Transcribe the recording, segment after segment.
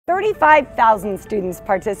35,000 students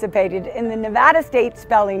participated in the Nevada State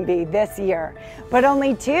Spelling Bee this year, but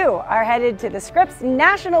only 2 are headed to the Scripps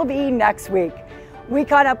National Bee next week. We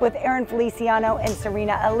caught up with Erin Feliciano and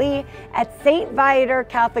Serena Ali at St. Viator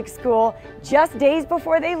Catholic School just days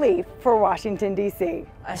before they leave for Washington, D.C.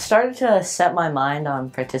 I started to set my mind on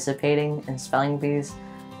participating in spelling bees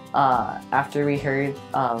after we heard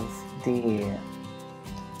of the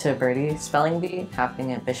Birdie Spelling Bee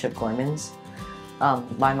happening at Bishop Gorman's.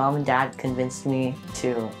 My mom and dad convinced me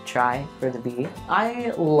to try for the bee.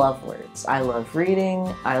 I love words. I love reading.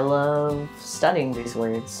 I love studying these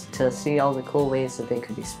words to see all the cool ways that they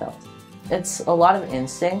could be spelled. It's a lot of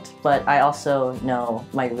instinct, but I also know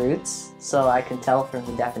my roots, so I can tell from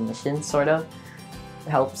the definition, sort of.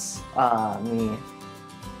 It helps me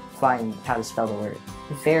find how to spell the word.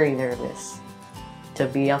 Very nervous to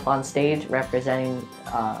be up on stage representing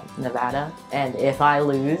Nevada, and if I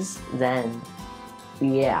lose, then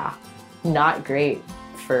yeah, not great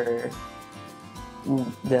for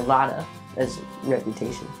Nevada's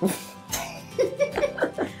reputation.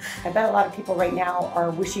 I bet a lot of people right now are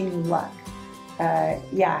wishing you luck.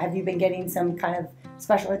 Yeah, have you been getting some kind of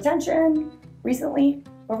special attention recently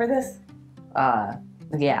over this?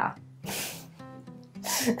 Yeah.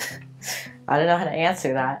 I don't know how to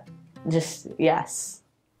answer that. Just yes.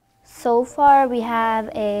 So far, we have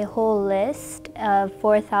a whole list of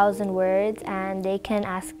 4,000 words, and they can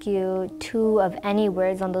ask you 2 of any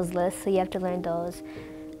words on those lists, so you have to learn those.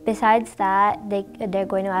 Besides that, they're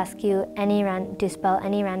going to ask you to spell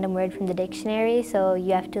any random word from the dictionary, so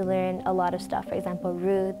you have to learn a lot of stuff, for example,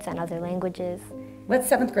 roots and other languages. What's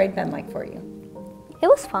 7th grade been like for you? It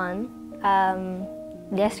was fun.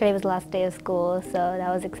 Yesterday was the last day of school, so that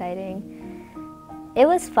was exciting. It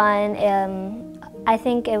was fun. I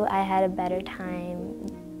think I had a better time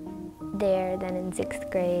there than in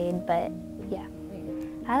 6th grade, but yeah.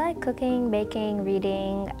 I like cooking, baking,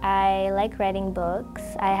 reading. I like writing books.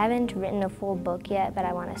 I haven't written a full book yet, but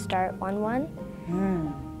I want to start on one.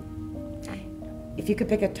 If you could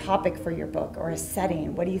pick a topic for your book or a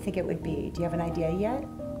setting, what do you think it would be? Do you have an idea yet?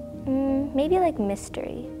 Maybe like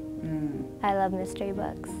mystery. I love mystery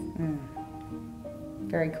books.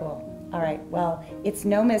 Very cool. All right, well, it's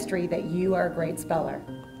no mystery that you are a great speller.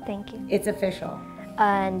 Thank you. It's official.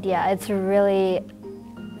 And yeah, it's really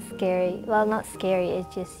scary. Well, not scary,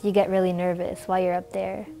 it's just you get really nervous while you're up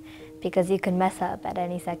there because you can mess up at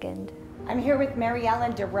any second. I'm here with Mary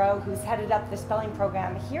Ellen DeRoe, who's headed up the spelling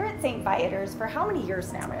program here at St. Viator's for how many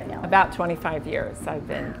years now, Mary Ellen? About 25 years. I've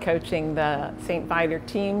been coaching the St. Viator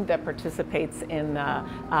team that participates in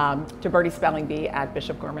the Birdie Spelling Bee at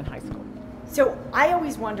Bishop Gorman High School. So I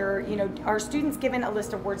always wonder, are students given a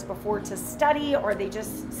list of words before to study, or they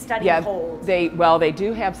just study cold? They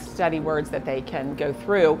do have study words that they can go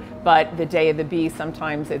through, but the day of the bee,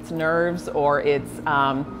 sometimes it's nerves, or it's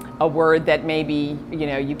a word that maybe,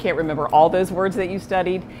 you can't remember all those words that you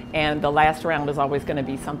studied, and the last round is always going to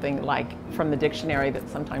be something like from the dictionary that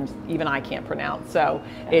sometimes even I can't pronounce. So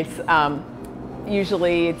it's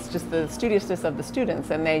usually it's just the studiousness of the students,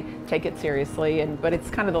 and they take it seriously, but it's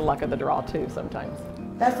kind of the luck of the draw too sometimes.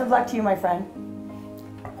 Best of luck to you, my friend.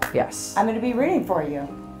 Yes. I'm going to be rooting for you.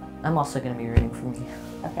 I'm also going to be rooting for me.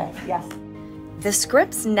 Okay, yes. The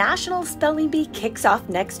Scripps National Spelling Bee kicks off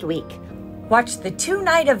next week. Watch the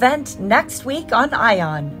 2-night event next week on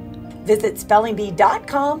ION. Visit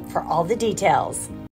spellingbee.com for all the details.